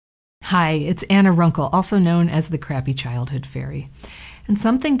Hi, it's Anna Runkle, also known as the Crappy Childhood Fairy. And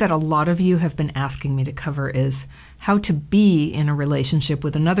something that a lot of you have been asking me to cover is how to be in a relationship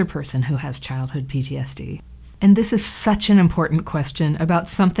with another person who has childhood PTSD. And this is such an important question about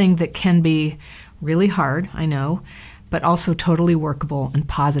something that can be really hard, I know, but also totally workable and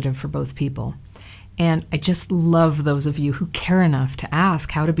positive for both people. And I just love those of you who care enough to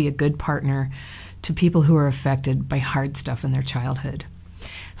ask how to be a good partner to people who are affected by hard stuff in their childhood.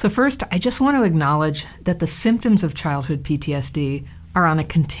 So first, I just want to acknowledge that the symptoms of childhood PTSD are on a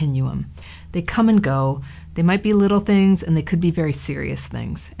continuum. They come and go. They might be little things, and they could be very serious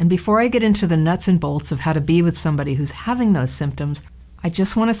things. And before I get into the nuts and bolts of how to be with somebody who's having those symptoms, I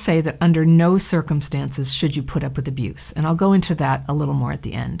just want to say that under no circumstances should you put up with abuse. And I'll go into that a little more at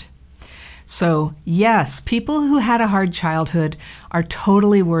the end. So yes, people who had a hard childhood are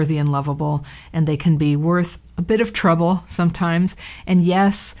totally worthy and lovable, and they can be worth a bit of trouble sometimes. And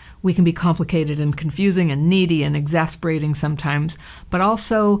yes, we can be complicated and confusing and needy and exasperating sometimes, but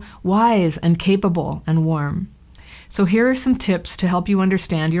also wise and capable and warm. So here are some tips to help you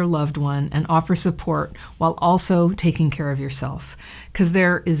understand your loved one and offer support while also taking care of yourself, because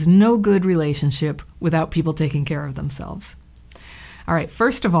there is no good relationship without people taking care of themselves. All right,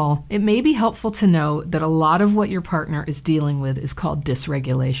 first of all, it may be helpful to know that a lot of what your partner is dealing with is called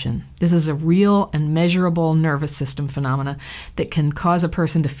dysregulation. This is a real and measurable nervous system phenomena that can cause a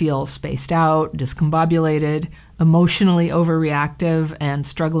person to feel spaced out, discombobulated, emotionally overreactive, and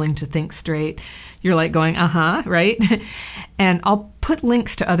struggling to think straight. You're like going, right? And I'll put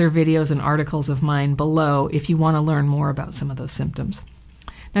links to other videos and articles of mine below if you want to learn more about some of those symptoms.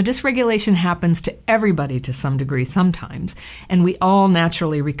 Now, dysregulation happens to everybody to some degree sometimes, and we all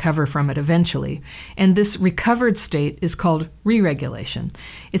naturally recover from it eventually. And this recovered state is called re-regulation.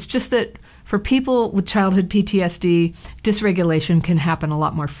 It's just that for people with childhood PTSD, dysregulation can happen a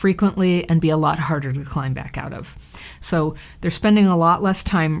lot more frequently and be a lot harder to climb back out of. So they're spending a lot less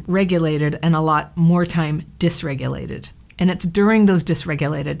time regulated and a lot more time dysregulated. And it's during those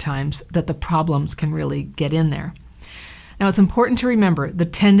dysregulated times that the problems can really get in there. Now, it's important to remember the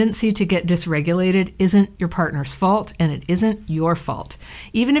tendency to get dysregulated isn't your partner's fault, and it isn't your fault.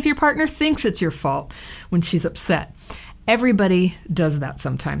 Even if your partner thinks it's your fault when she's upset. Everybody does that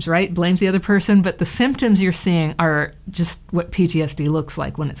sometimes, right? Blames the other person, but the symptoms you're seeing are just what PTSD looks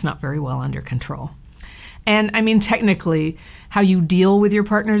like when it's not very well under control. And I mean, technically, how you deal with your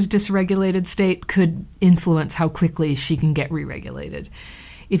partner's dysregulated state could influence how quickly she can get re-regulated.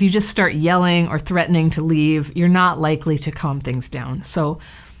 If you just start yelling or threatening to leave, you're not likely to calm things down. So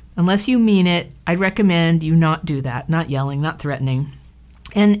unless you mean it, I'd recommend you not do that, not yelling, not threatening.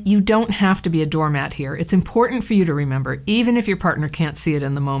 And you don't have to be a doormat here. It's important for you to remember, even if your partner can't see it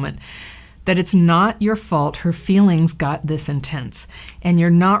in the moment, that it's not your fault her feelings got this intense. And you're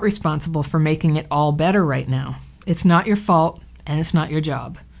not responsible for making it all better right now. It's not your fault, and it's not your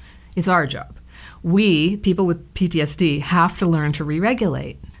job. It's our job. We, people with PTSD, have to learn to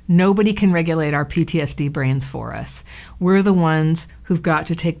re-regulate. Nobody can regulate our PTSD brains for us. We're the ones who've got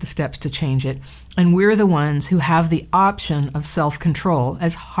to take the steps to change it, and we're the ones who have the option of self-control,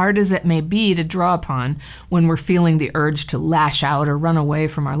 as hard as it may be to draw upon when we're feeling the urge to lash out or run away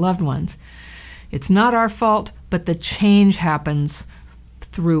from our loved ones. It's not our fault, but the change happens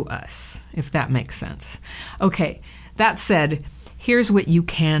through us, if that makes sense. Okay, that said, here's what you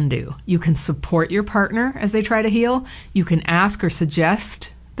can do. You can support your partner as they try to heal. You can ask or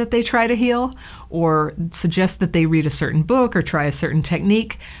suggest that they try to heal, or suggest that they read a certain book or try a certain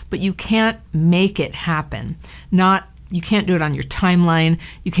technique, but you can't make it happen. You can't do it on your timeline,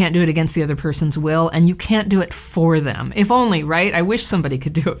 you can't do it against the other person's will, and you can't do it for them. If only, right? I wish somebody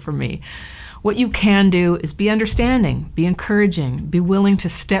could do it for me. What you can do is be understanding, be encouraging, be willing to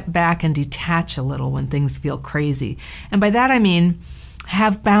step back and detach a little when things feel crazy. And by that I mean,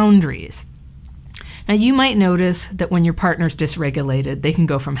 have boundaries. Now you might notice that when your partner's dysregulated, they can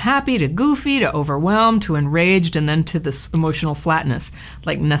go from happy to goofy to overwhelmed to enraged and then to this emotional flatness,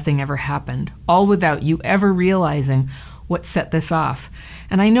 like nothing ever happened, all without you ever realizing what set this off.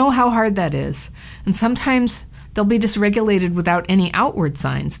 And I know how hard that is. And sometimes they'll be dysregulated without any outward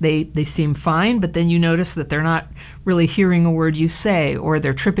signs. They seem fine, but then you notice that they're not really hearing a word you say, or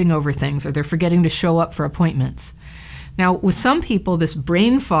they're tripping over things, or they're forgetting to show up for appointments. Now, with some people, this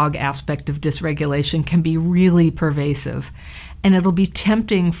brain fog aspect of dysregulation can be really pervasive, and it'll be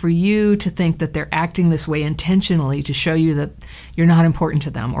tempting for you to think that they're acting this way intentionally to show you that you're not important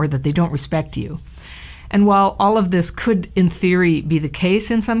to them or that they don't respect you. And while all of this could, in theory, be the case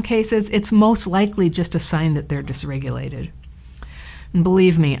in some cases, it's most likely just a sign that they're dysregulated. And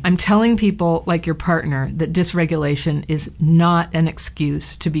believe me, I'm telling people like your partner that dysregulation is not an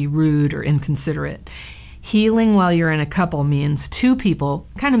excuse to be rude or inconsiderate. Healing while you're in a couple means two people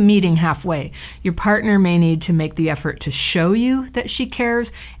kind of meeting halfway. Your partner may need to make the effort to show you that she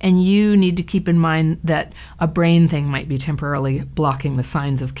cares, and you need to keep in mind that a brain thing might be temporarily blocking the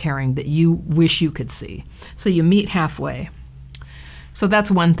signs of caring that you wish you could see. So you meet halfway. So that's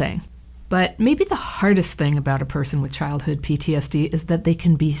one thing. But maybe the hardest thing about a person with childhood PTSD is that they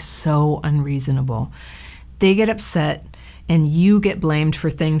can be so unreasonable. They get upset, and you get blamed for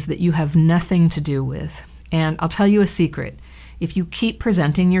things that you have nothing to do with. And I'll tell you a secret. If you keep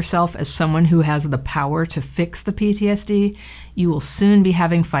presenting yourself as someone who has the power to fix the PTSD, you will soon be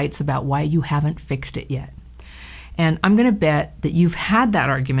having fights about why you haven't fixed it yet. And I'm going to bet that you've had that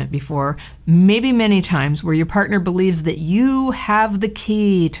argument before, maybe many times, where your partner believes that you have the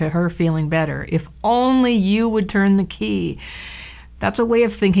key to her feeling better. If only you would turn the key. That's a way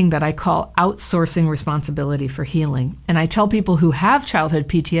of thinking that I call outsourcing responsibility for healing. And I tell people who have childhood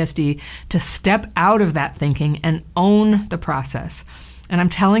PTSD to step out of that thinking and own the process. And I'm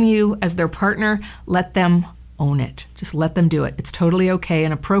telling you, as their partner, let them own it. Just let them do it. It's totally okay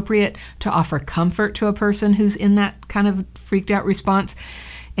and appropriate to offer comfort to a person who's in that kind of freaked out response.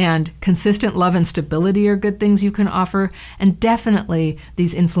 And consistent love and stability are good things you can offer, and definitely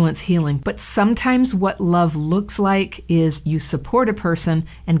these influence healing. But sometimes what love looks like is you support a person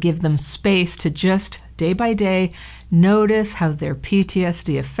and give them space to just, day by day, notice how their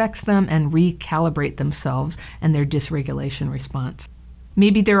PTSD affects them and recalibrate themselves and their dysregulation response.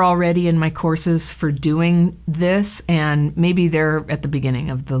 Maybe they're already in my courses for doing this, and maybe they're at the beginning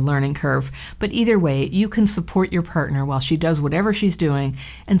of the learning curve. But either way, you can support your partner while she does whatever she's doing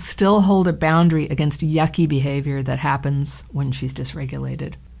and still hold a boundary against yucky behavior that happens when she's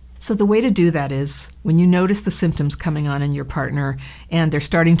dysregulated. So the way to do that is when you notice the symptoms coming on in your partner and they're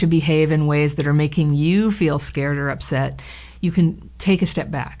starting to behave in ways that are making you feel scared or upset, you can take a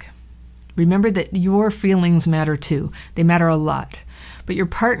step back. Remember that your feelings matter too. They matter a lot. But your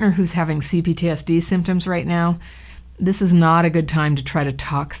partner who's having CPTSD symptoms right now, this is not a good time to try to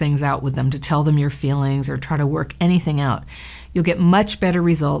talk things out with them, to tell them your feelings or try to work anything out. You'll get much better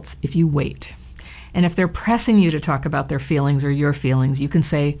results if you wait. And if they're pressing you to talk about their feelings or your feelings, you can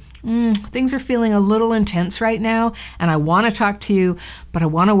say, things are feeling a little intense right now, and I want to talk to you, but I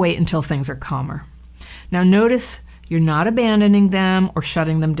want to wait until things are calmer. Now notice you're not abandoning them or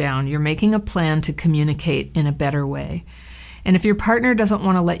shutting them down. You're making a plan to communicate in a better way. And if your partner doesn't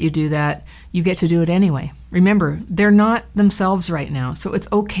want to let you do that, you get to do it anyway. Remember, they're not themselves right now, so it's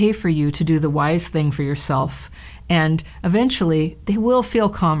okay for you to do the wise thing for yourself. And eventually, they will feel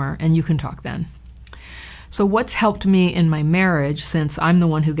calmer, and you can talk then. So what's helped me in my marriage, since I'm the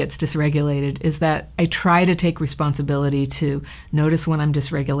one who gets dysregulated, is that I try to take responsibility to notice when I'm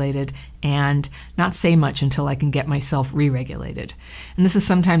dysregulated and not say much until I can get myself re-regulated. And this is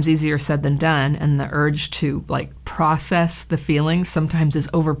sometimes easier said than done, and the urge to process the feelings sometimes is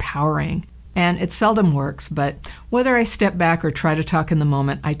overpowering. And it seldom works, but whether I step back or try to talk in the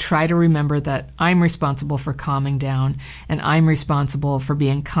moment, I try to remember that I'm responsible for calming down, and I'm responsible for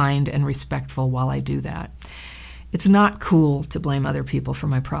being kind and respectful while I do that. It's not cool to blame other people for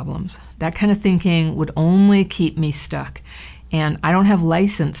my problems. That kind of thinking would only keep me stuck, and I don't have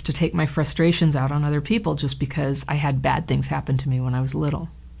license to take my frustrations out on other people just because I had bad things happen to me when I was little.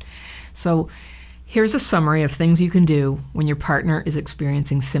 So here's a summary of things you can do when your partner is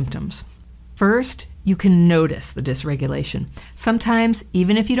experiencing symptoms. First, you can notice the dysregulation. Sometimes,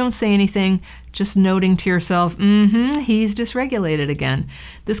 even if you don't say anything, just noting to yourself, he's dysregulated again.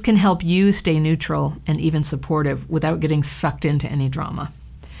 This can help you stay neutral and even supportive without getting sucked into any drama.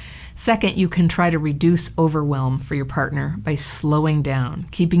 Second, you can try to reduce overwhelm for your partner by slowing down,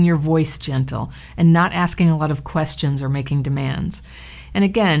 keeping your voice gentle, and not asking a lot of questions or making demands. And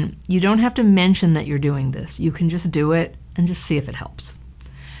again, you don't have to mention that you're doing this. You can just do it and just see if it helps.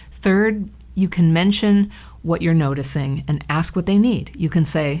 Third, you can mention what you're noticing and ask what they need. You can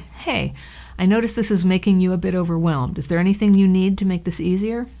say, hey, I notice this is making you a bit overwhelmed. Is there anything you need to make this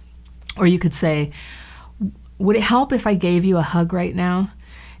easier? Or you could say, would it help if I gave you a hug right now?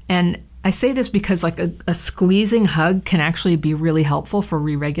 And I say this because a squeezing hug can actually be really helpful for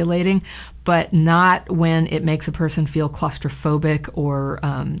re-regulating, but not when it makes a person feel claustrophobic or,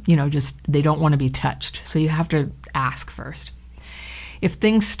 just they don't want to be touched. So you have to ask first. If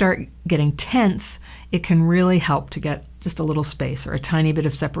things start getting tense, it can really help to get just a little space or a tiny bit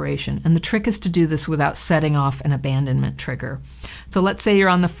of separation. And the trick is to do this without setting off an abandonment trigger. So let's say you're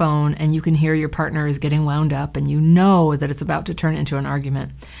on the phone and you can hear your partner is getting wound up and you know that it's about to turn into an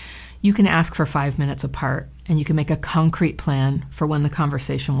argument. You can ask for 5 minutes apart and you can make a concrete plan for when the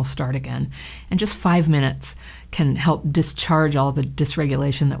conversation will start again. And just 5 minutes can help discharge all the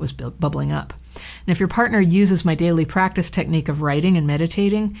dysregulation that was bubbling up. And if your partner uses my daily practice technique of writing and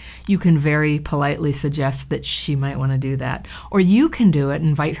meditating, you can very politely suggest that she might want to do that. Or you can do it,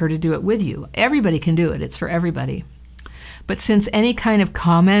 invite her to do it with you. Everybody can do it. It's for everybody. But since any kind of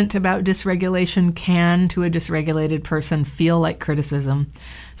comment about dysregulation can, to a dysregulated person, feel like criticism,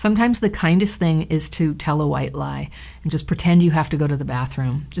 sometimes the kindest thing is to tell a white lie and just pretend you have to go to the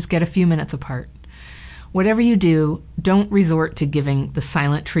bathroom. Just get a few minutes apart. Whatever you do, don't resort to giving the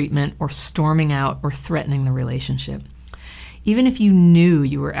silent treatment or storming out or threatening the relationship. Even if you knew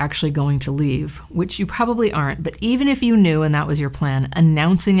you were actually going to leave, which you probably aren't, but even if you knew and that was your plan,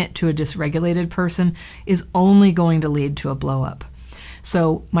 announcing it to a dysregulated person is only going to lead to a blow-up.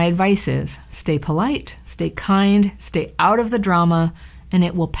 So my advice is stay polite, stay kind, stay out of the drama, and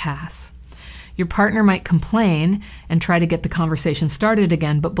it will pass. Your partner might complain and try to get the conversation started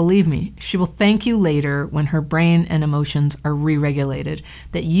again, but believe me, she will thank you later when her brain and emotions are re-regulated,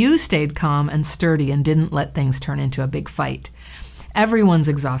 that you stayed calm and sturdy and didn't let things turn into a big fight. Everyone's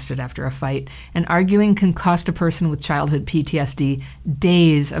exhausted after a fight, and arguing can cost a person with childhood PTSD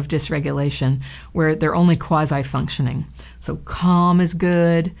days of dysregulation where they're only quasi-functioning. So calm is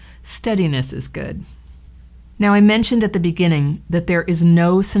good, steadiness is good. Now, I mentioned at the beginning that there is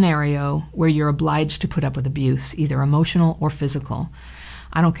no scenario where you're obliged to put up with abuse, either emotional or physical.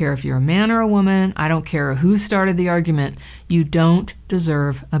 I don't care if you're a man or a woman. I don't care who started the argument. You don't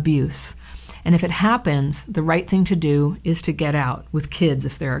deserve abuse. And if it happens, the right thing to do is to get out with kids,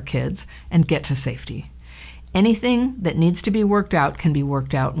 if there are kids, and get to safety. Anything that needs to be worked out can be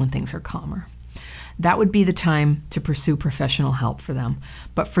worked out when things are calmer. That would be the time to pursue professional help for them.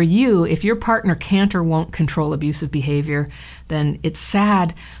 But for you, if your partner can't or won't control abusive behavior, then it's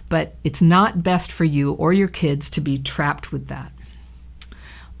sad, but it's not best for you or your kids to be trapped with that.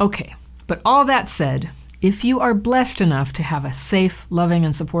 Okay, but all that said, if you are blessed enough to have a safe, loving,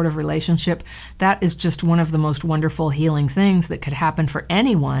 and supportive relationship, that is just one of the most wonderful healing things that could happen for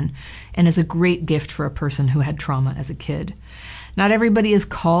anyone and is a great gift for a person who had trauma as a kid. Not everybody is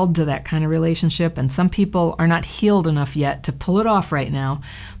called to that kind of relationship, and some people are not healed enough yet to pull it off right now,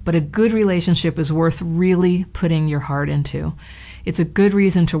 but a good relationship is worth really putting your heart into. It's a good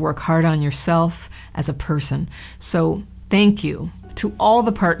reason to work hard on yourself as a person. So thank you to all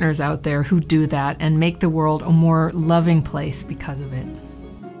the partners out there who do that and make the world a more loving place because of it.